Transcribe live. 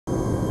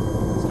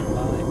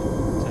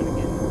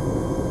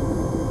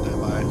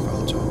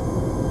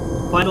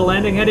Final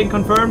landing heading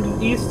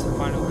confirmed, east.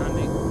 Final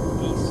landing,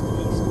 east.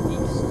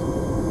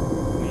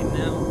 We're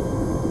now.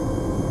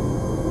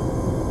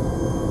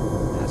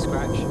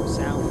 Scratch,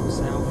 south.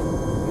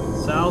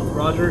 South,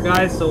 roger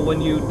guys, so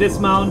when you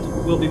dismount,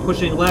 we'll be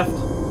pushing left.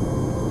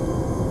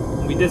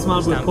 When we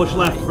dismount, we'll push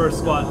left first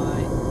squad.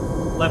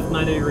 Left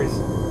 90 degrees.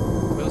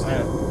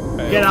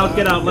 Get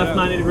out, left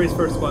 90 degrees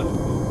first squad.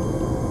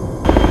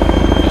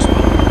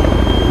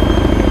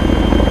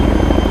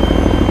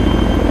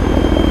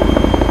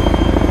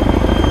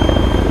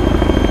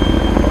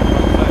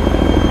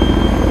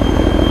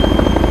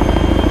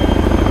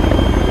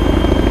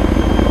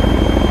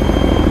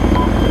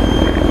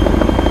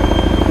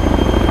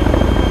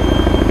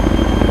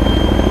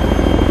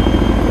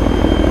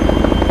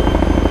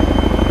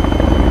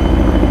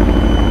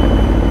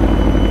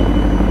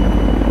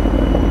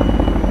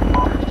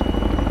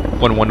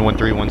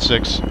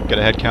 111316, get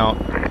a head count.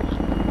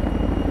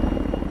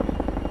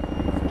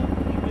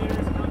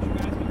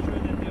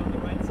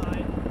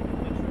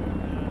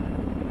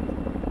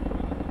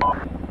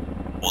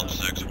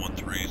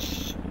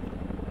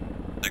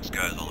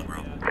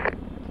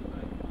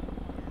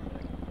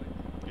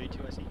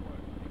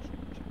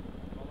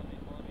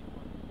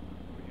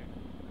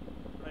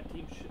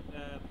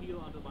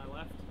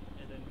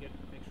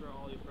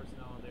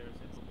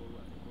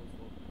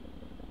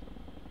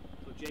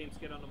 James,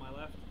 get onto my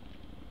left.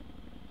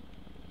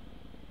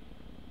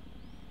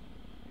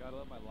 Gotta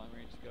let my long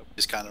range scope.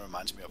 This kind of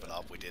reminds me of an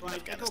op we did in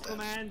Afghanistan.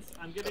 Commands.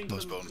 I'm getting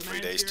postponed 3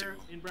 days to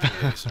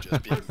so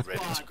just being ready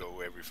to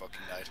go every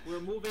fucking night. We're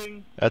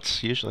moving.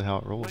 That's usually how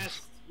it rolls.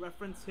 West,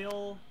 reference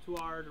hill to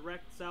our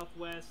direct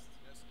southwest,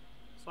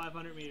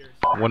 500 meters.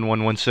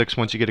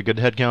 1116. Once you get a good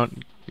head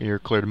count, you're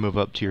clear to move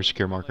up to your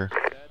secure marker.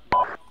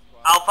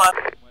 Alpha,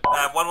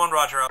 1-1,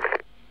 roger up.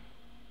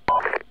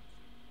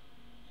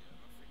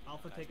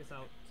 Alpha, take us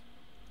out.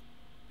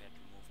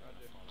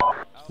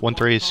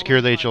 1-3,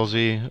 secure the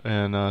HLZ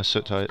and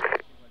sit tight. 1-3,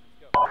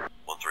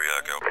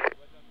 go.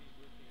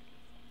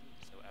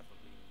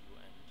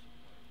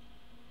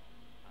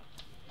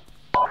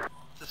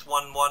 This is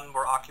 1-1,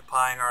 we're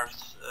occupying our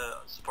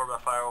support by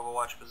fire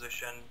overwatch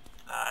position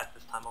at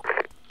this time.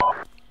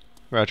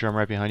 Roger, I'm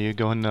right behind you.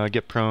 Go ahead and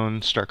get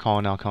prone, start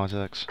calling out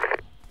contacts.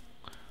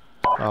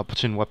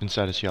 Platoon weapon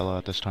status yellow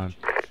at this time.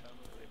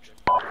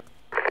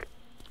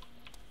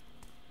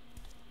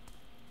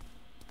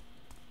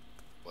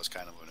 Was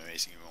kind of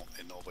amazing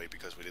in Norway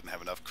because we didn't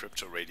have enough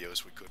crypto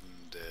radios. We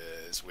couldn't,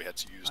 so we had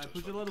to use those.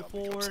 Push a little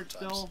forward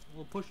still.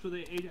 We'll push to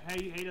the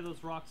 8 of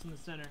those rocks in the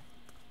center.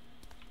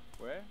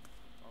 Where? Okay.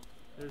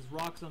 There's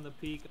rocks on the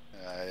peak.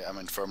 I'm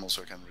in thermal,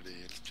 so I can't really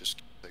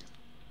just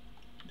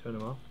turn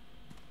them off.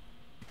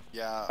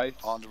 Yeah,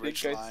 on the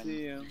ridge line,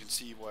 you can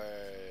see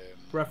where.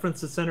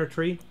 Reference the center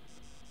tree.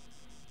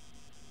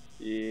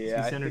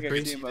 Yeah, I think I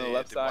can see him on the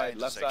left side.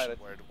 Left side.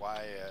 Where the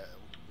Y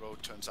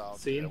road turns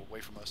out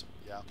away from us.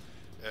 Yeah.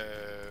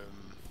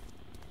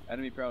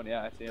 Enemy prone.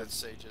 Yeah, I see him. Let's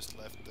say just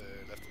left of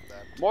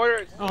that.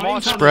 Mortars.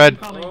 Spread.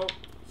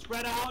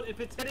 Spread out. If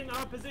it's hitting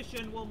our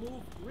position, we'll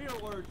move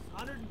rearwards.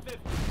 150.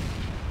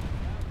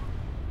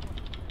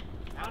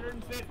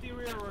 150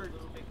 rearwards.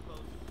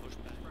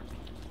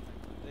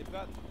 They've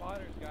got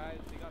spotters, guys.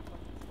 They got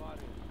something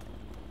spotted.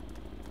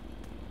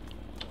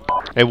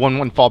 Hey,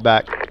 1-1, fall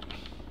back.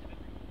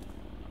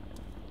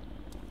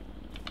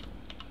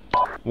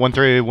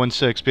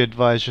 1316, be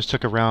advised, just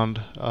took a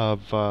round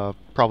of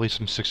probably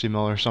some 60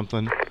 mil or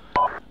something.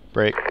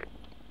 Break.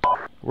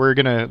 We're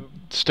gonna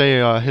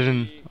stay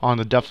hidden on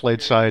the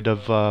deflate side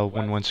of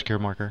 1-1 secure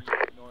marker.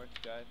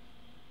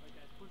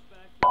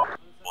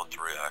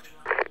 1-3, act.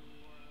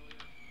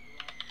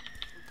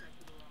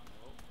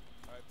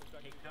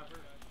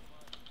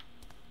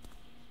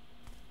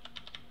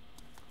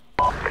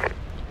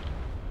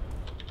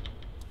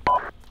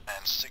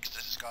 And 6,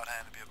 this is Scott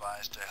Hand to be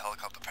advised,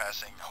 helicopter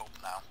passing Hope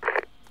now.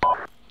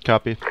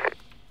 Copy.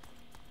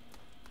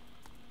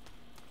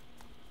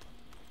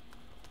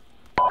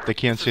 They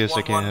can't see us,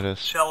 they can't hit us.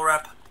 Shell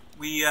rep,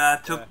 we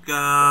took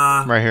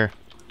right here.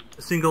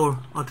 A single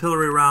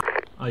artillery round.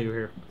 Oh, you were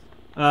here.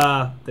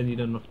 Then you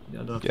don't know. I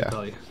don't have to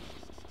tell you.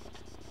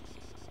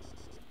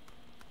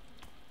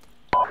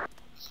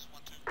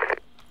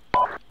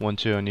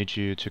 1-2, I need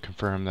you to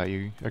confirm that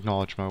you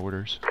acknowledge my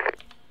orders.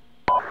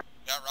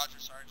 Yeah, roger,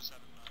 sorry, just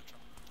having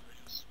trouble with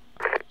radios.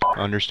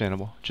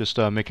 Understandable. Just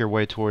make your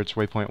way towards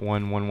waypoint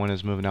 1. 1-1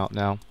 is moving out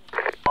now.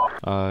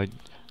 The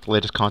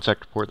latest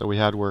contact report that we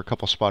had were a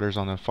couple spotters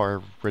on the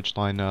far ridge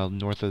line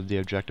north of the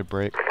objective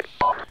break.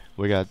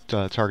 We got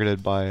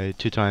targeted by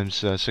 2 times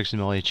 60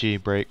 mil HE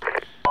break.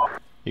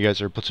 You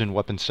guys are platoon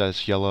weapon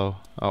status yellow.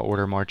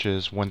 Order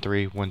marches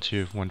 1-3,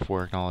 1-2,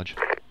 1-4, acknowledge.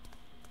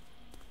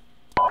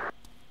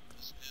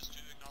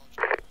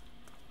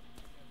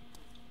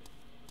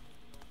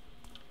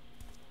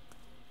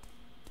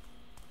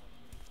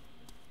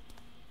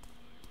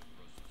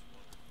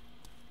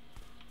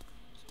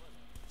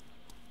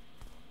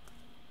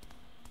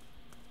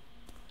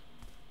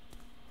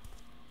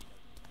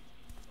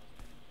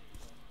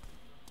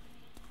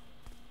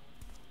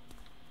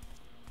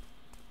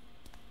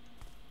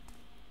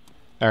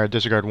 Alright,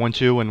 disregard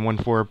 1-2 and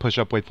 1-4, push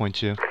up waypoint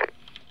 2.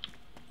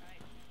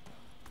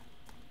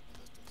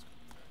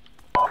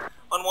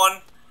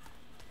 1-1.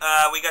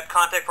 We got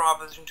contact from our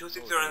position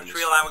 260 on the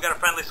tree line. We got a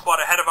friendly squad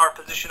ahead of our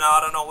position now.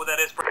 I don't know who that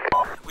is.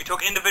 We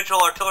took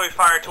individual artillery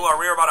fire to our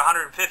rear about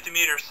 150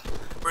 meters.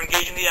 We're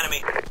engaging the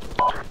enemy.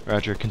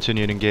 Roger,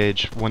 continue to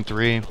engage.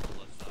 1-3.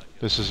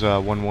 This is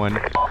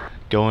 1-1.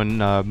 Go and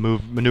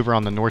maneuver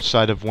on the north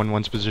side of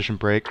 1-1's position,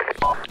 break.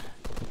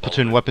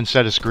 Platoon weapon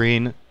status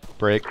green,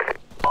 break.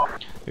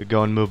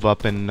 Go and move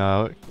up and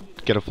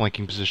get a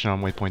flanking position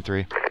on waypoint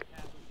 3.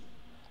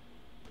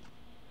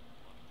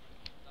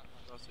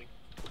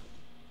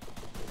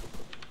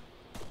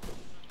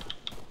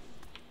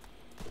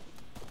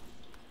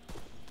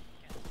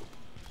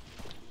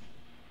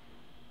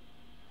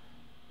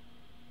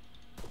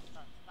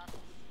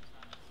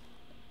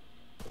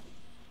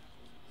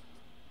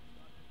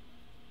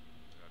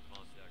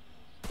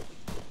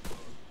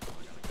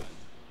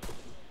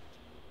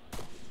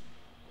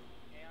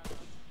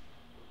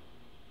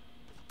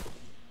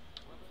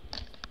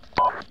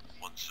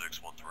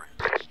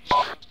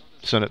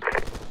 Send it.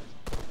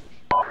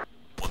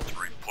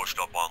 1-3 pushed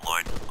up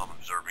online. I'm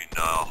observing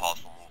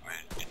hostile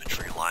movement in the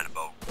tree line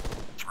about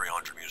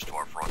 300 meters to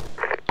our front.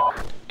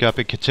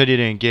 Copy. Continue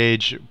to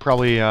engage.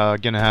 Probably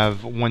gonna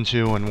have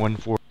 1-2 and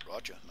 1-4.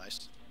 Roger,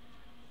 nice.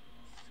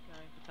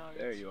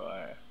 There you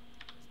are.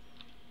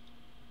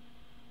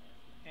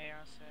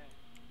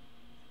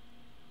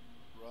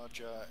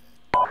 Roger.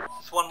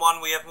 It's 1-1.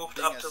 We have moved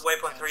up to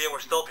waypoint 3 and we're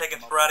still taking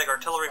sporadic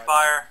artillery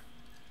fire.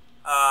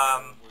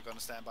 We're gonna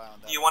stand by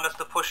on that. Do you want us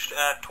to push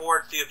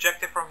towards the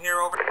objective from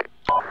here over?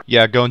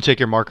 Yeah, go and take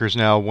your markers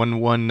now.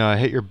 1-1,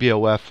 hit your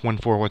BOF.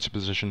 1-4, what's the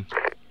position?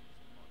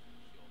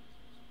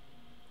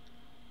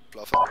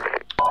 Bluff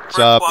What's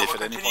up? We're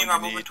continuing our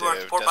movement to our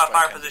support by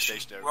fire position.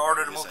 We're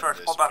ordered to move to our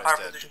support by fire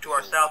position to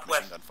our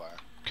southwest.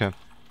 Okay.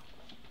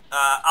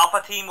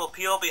 Alpha team will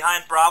peel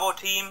behind Bravo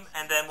team,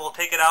 and then we'll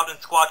take it out in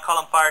squad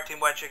column fire team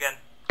wedge again.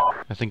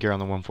 I think you're on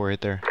the 1-4 right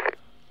there.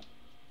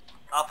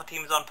 Alpha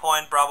team is on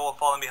point, Bravo will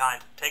fall in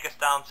behind. Take us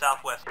down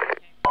southwest.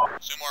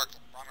 Zoom mark,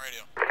 wrong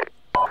radio.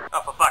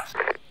 Oh, for fuck's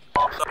sake.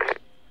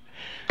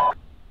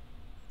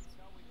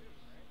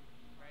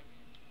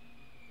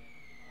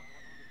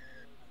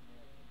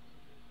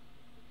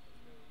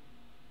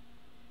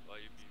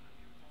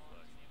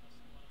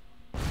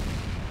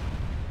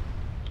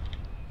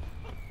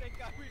 Thank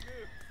God we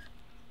knew.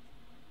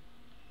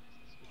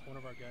 One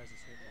of our guys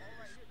is hit.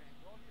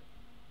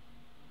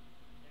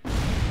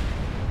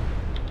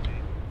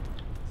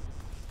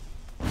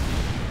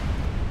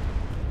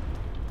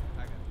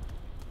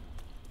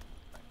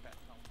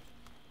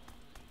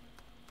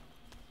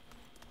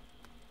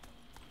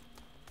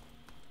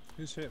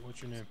 Who's hit? What's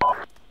your name?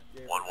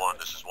 1-1,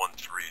 this is 1-3,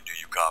 do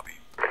you copy?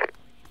 No,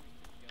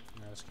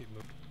 let's keep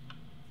moving.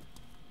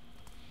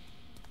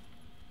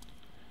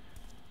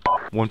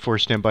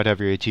 1-4, stand by to have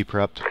your AT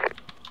prepped.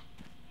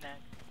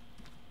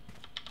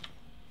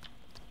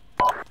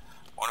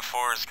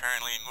 1-4 is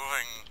currently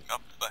moving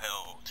up the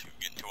hill to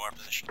get into our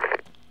position.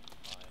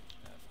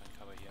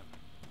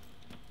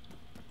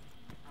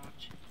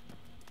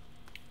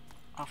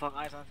 Alpha,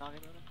 eyes on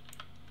target.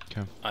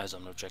 Okay. Eyes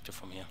on objective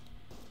from here.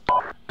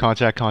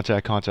 Contact,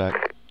 contact,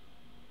 contact.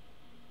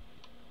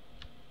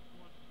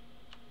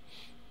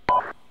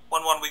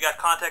 1-1, we got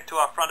contact to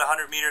our front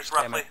 100 meters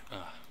roughly.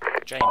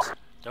 James,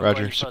 don't Roger, go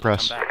any further.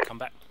 suppress. Come back, come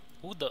back.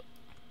 Who the?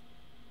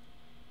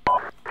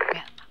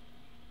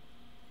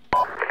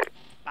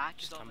 Back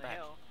is Just on come the back.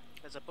 hill.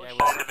 There's a bush. Yeah,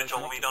 An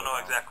individual, we don't know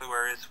exactly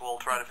where it is. We'll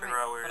try to figure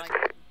out where it is.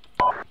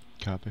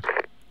 Copy.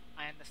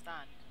 I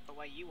understand, but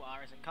where you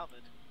are isn't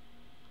covered.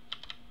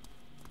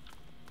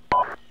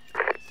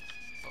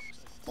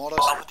 Mortars.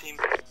 Alpha team.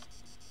 3,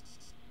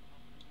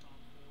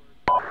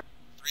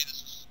 this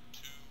is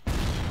 2.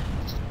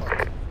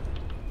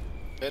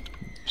 Hit.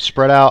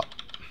 Spread out.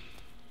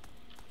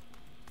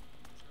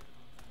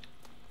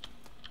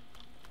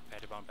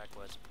 Patty bound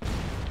backwards.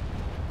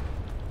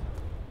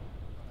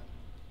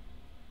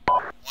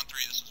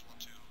 1-3, this is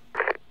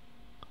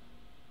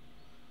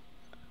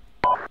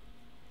 1-2.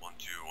 1-2,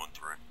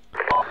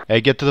 1-3.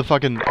 Hey, get to the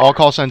fucking... All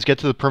call signs, get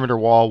to the perimeter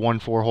wall.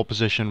 1-4, hold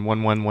position.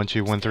 1-1,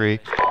 1-2, 1-3.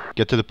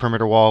 Get to the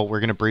perimeter wall.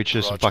 We're gonna breach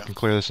this and Roger. fucking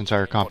clear this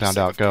entire For the compound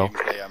sake out. of Go.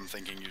 gameplay, I'm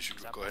thinking you should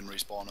go ahead and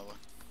respawn over.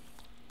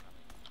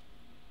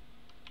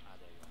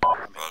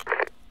 I'm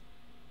here.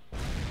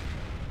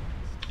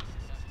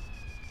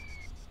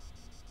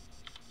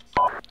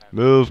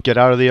 Move, get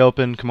out of the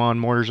open. Come on,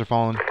 mortars are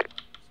falling. 3,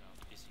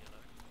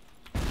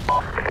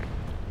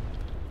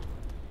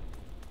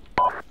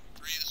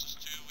 this is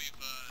 2. We've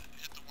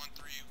hit the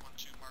 1-3,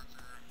 1-2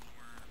 marker, and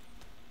we're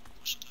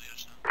pushing to the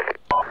edge now.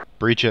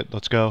 Breach it,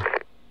 let's go.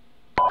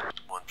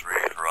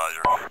 1-3,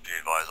 Roger. Be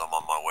advised, I'm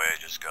on my way.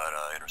 Just got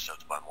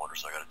intercepted by mortar,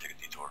 so I gotta take a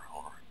detour.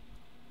 Over.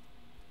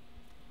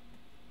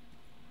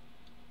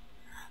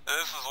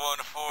 This is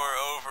 1-4,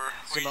 over.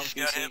 We just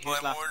got hit by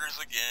mortars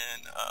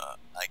again.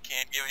 I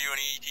can't give you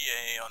any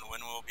ETA on when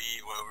we'll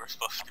be where we're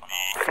supposed to be.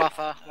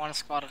 Fluffer, one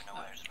squad of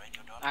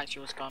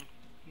actuals gone.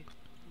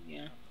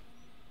 Yeah.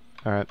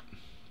 Alright.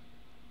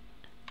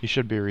 You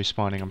should be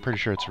respawning. I'm pretty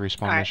sure it's a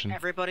respawn Alright, mission.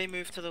 everybody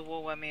move to the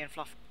wall where me and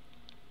Fluff.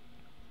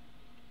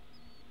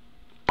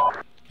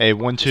 Hey,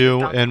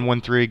 1-2 and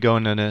 1-3, go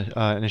and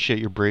initiate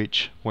your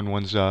breach when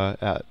one's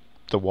at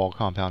the wall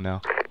compound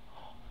now.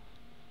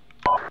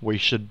 We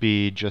should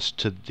be just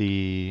to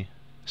the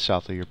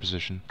south of your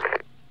position.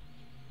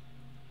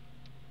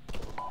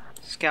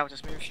 Scout,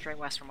 just move straight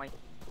west from White.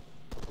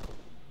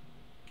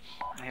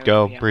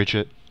 Go, breach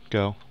it.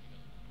 Go.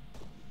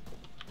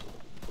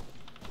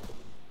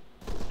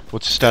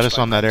 What's the status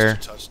on that air?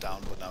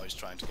 Touchdown, but now he's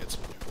trying to get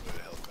some new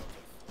helicopter.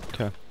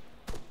 Okay.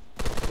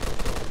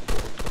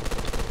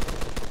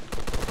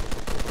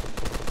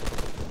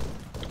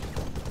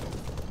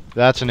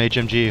 That's an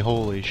HMG,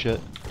 holy shit.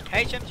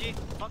 HMG,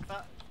 fuck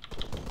that.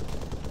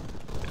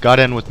 Got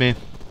in with me.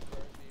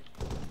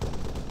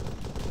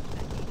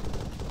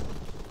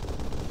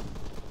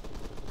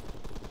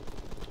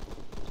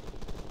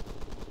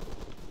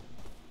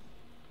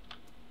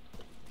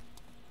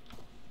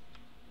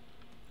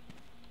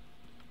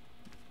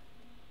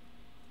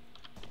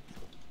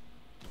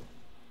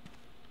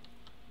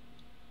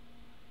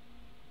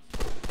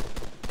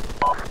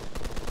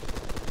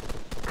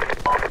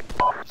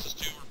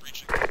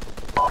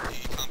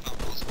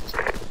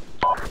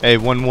 Hey,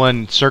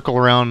 1-1, circle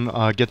around,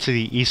 get to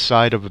the east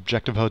side of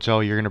Objective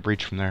Hotel, you're gonna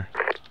breach from there.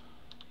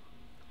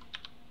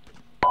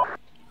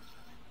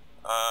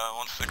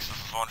 1-6, this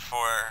is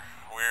 1-4.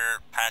 We're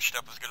patched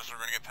up as good as we're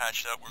gonna get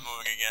patched up. We're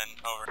moving again,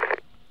 over.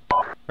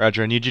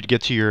 Roger, I need you to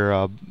get to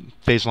your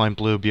phase line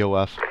blue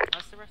BOF.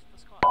 Where's the rest of the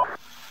squad?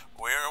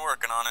 We're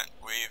working on it.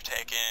 We've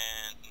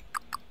taken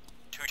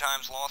 2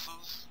 times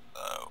losses,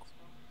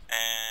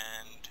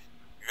 and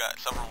we got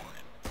several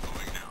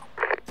moving now.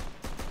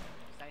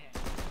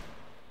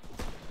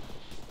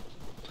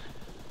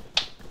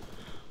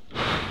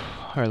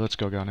 Alright, let's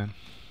go, Gun in.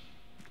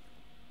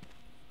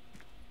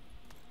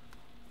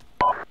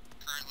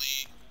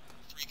 Currently,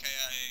 3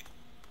 KIA.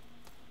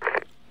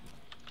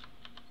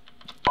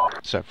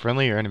 Is that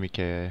friendly or enemy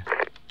KA?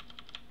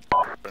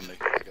 Friendly,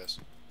 I guess.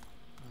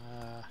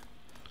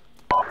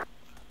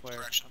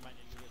 Where?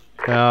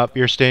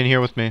 You're staying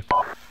here with me.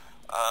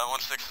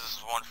 1-6, this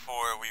is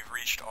 1-4. We've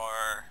reached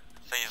our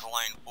phase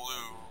line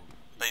blue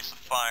base of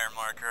fire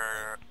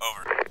marker.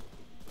 Over.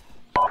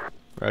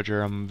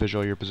 Roger, I'm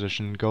visual your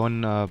position. Go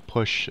and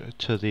push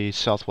to the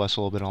southwest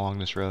a little bit along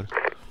this road.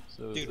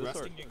 So dude,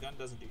 resting your gun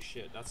doesn't do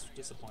shit. That's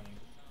disappointing.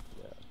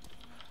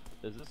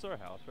 Yeah. Is this our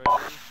house right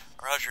now?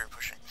 Roger,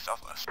 pushing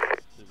southwest.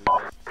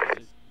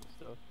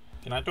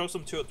 Can I throw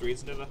some 203s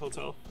into the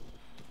hotel?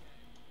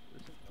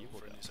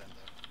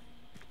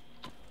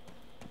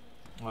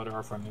 Oh, there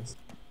are friendlies.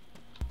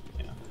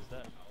 Yeah.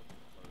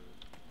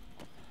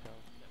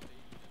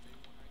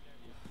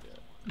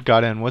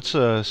 Got in. What's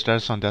the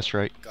status on death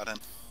strike? Got in.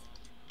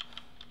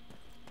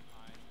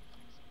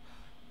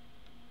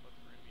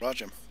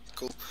 Roger.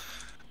 Cool.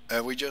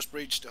 We just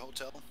breached the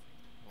hotel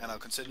and are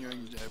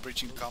continuing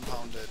breaching the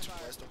compound to the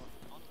west of it.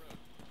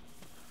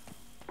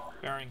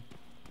 Bearing.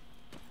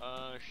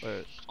 On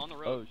the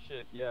road. Oh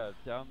shit, yeah,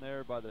 down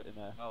there by the in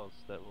that house,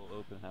 that little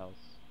open house,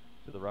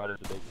 to the right of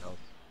the big house.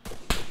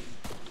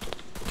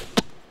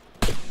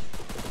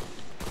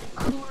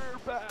 Clear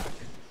back!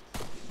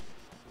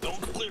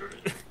 Don't clear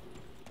it!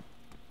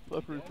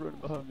 Fluffer's running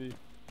behind me.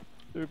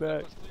 Clear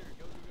back.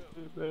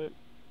 Clear back.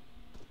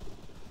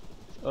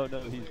 Oh no,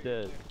 he's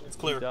dead. It's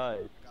clear. He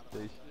died.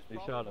 They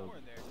shot him.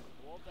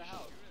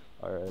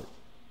 Alright.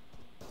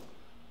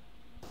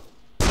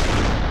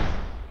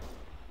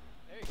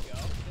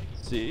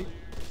 See?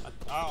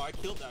 Oh, I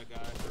killed that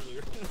guy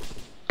earlier.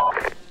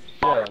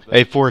 Yeah.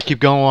 Hey, 4, keep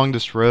going along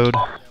this road,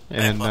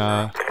 and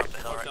now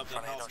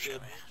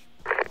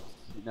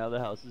the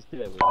house is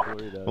dead.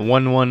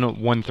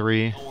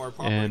 1-1-1-3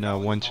 and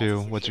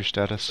 1-2. What's your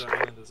status? The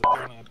island is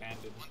apparently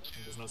abandoned.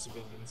 There's no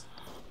civilians.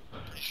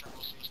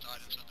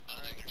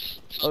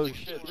 Oh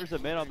shit! There's a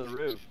man on the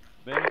roof.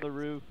 Man on the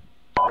roof,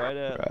 right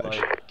at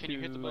like. Can you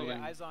hit the building?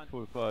 Eyes on.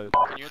 45.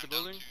 Can you hit the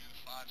building?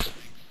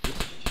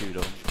 Just shoot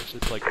him.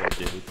 Just like one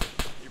dude.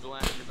 Your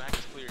back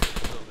is clear. Hit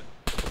the building.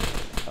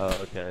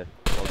 Oh, okay.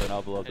 Well then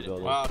I'll blow up the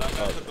building. Wow, that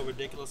guy took a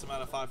ridiculous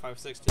amount of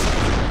 5.56 too.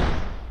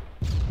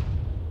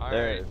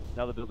 There.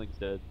 Now the building's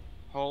dead.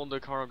 Hold the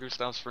Carl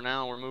Gustavs for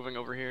now. We're moving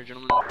over here,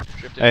 gentlemen.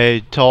 Shifting.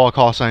 Hey, tell all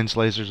call signs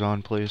lasers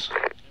on, please.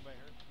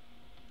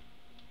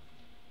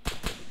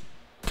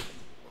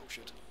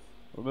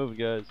 We're moving,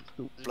 guys.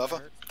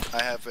 Fluffer,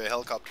 I have a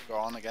helicopter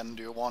on again.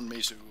 Do you want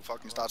me to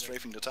fucking start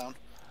strafing the town?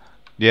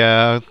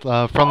 Yeah,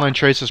 frontline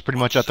trace is pretty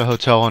much at the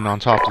hotel and on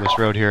top of this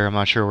road here. I'm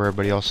not sure where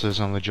everybody else is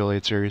on the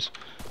Juliet series.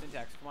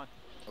 Syntax, come on.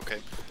 Okay,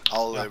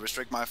 I'll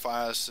restrict my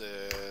fires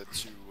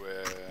to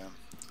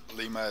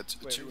Lima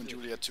 2 and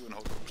Juliet 2 and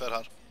hold Flat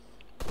Hut.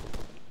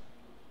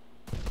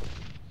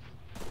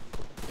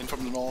 In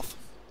from the north.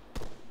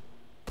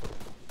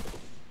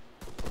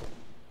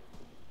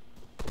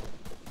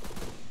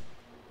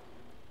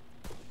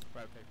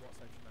 Right, okay, what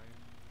section are you?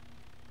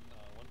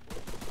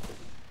 1-4.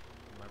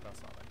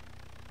 Whereabouts are they?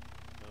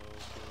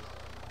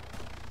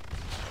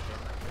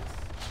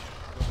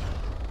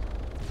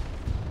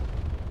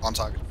 On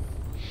target.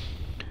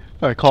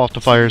 Alright, call off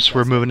the fires.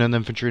 We're moving in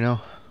infantry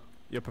now.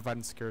 You're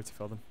providing security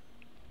for them.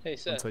 Hey,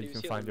 sir, until you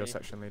can find your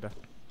section leader.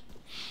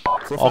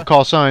 All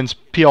call signs,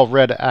 PL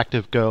red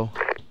active, go.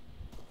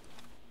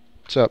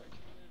 What's up?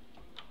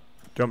 Do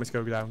you want me to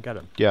go down and get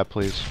him? Yeah,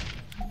 please.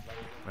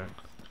 Right.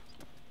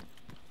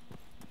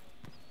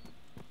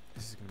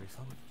 This is gonna be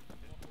fun.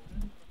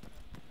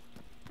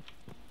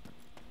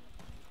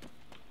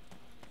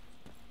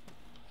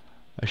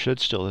 I should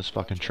steal this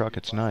fucking truck,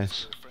 it's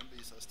nice.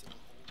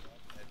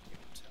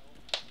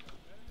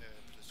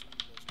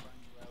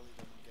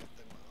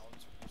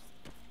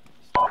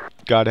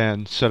 Got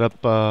in. Set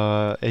up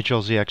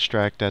HLZ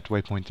extract at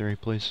waypoint 3,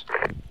 please.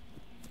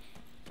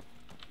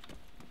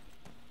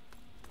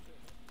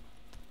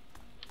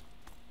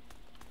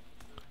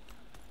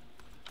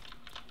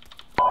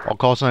 All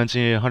call signs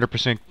need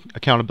 100%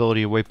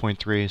 accountability at waypoint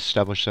 3.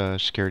 Establish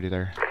security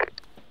there.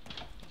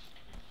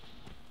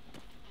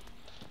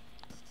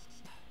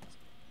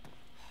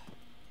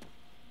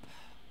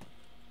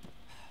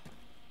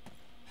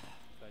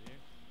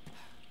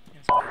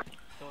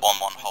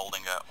 On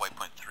holding at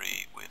waypoint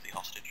 3 with the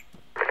hostage.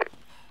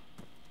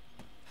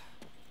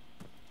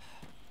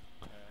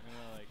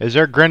 Is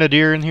there a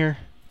grenadier in here?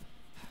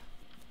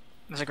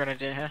 There's a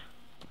grenadier here.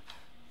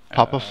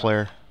 Pop a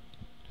flare,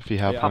 if you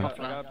have one. I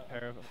got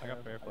pair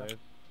flares.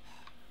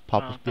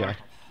 Pop a, yeah.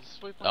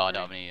 Oh, I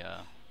don't have any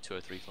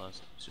 203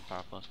 flares. Super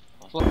power flares.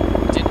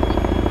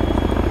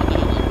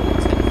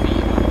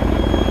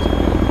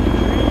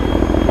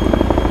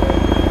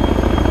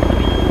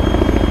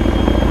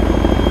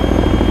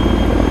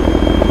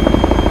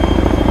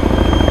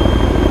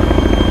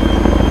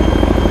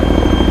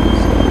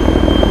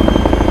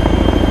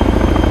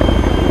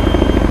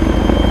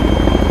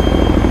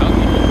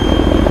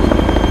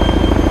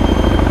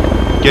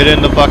 Get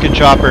in the fucking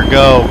chopper,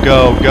 go,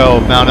 go,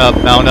 go, mount up,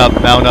 mount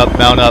up, mount up,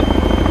 mount up.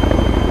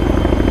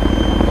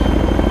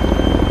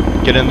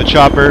 Get in the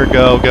chopper,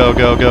 go, go,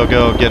 go, go,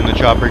 go, get in the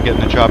chopper, get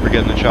in the chopper,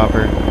 get in the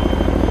chopper.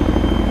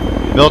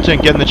 Milton,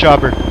 get in the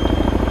chopper.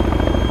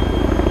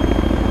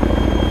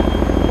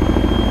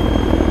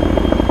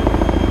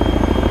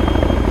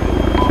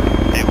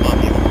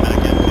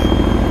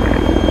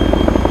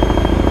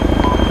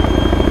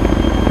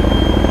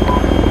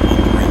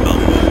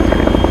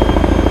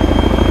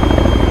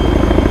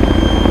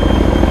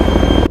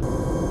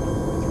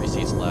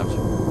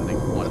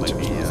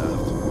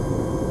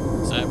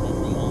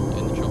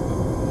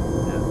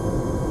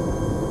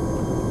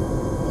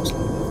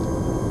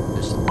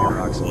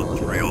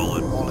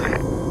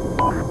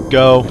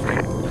 Go.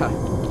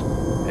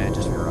 And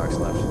just few rocks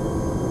left.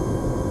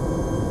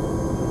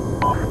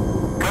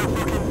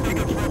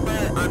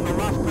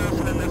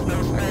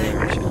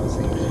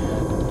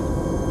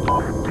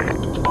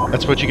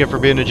 That's what you get for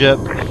being a jet.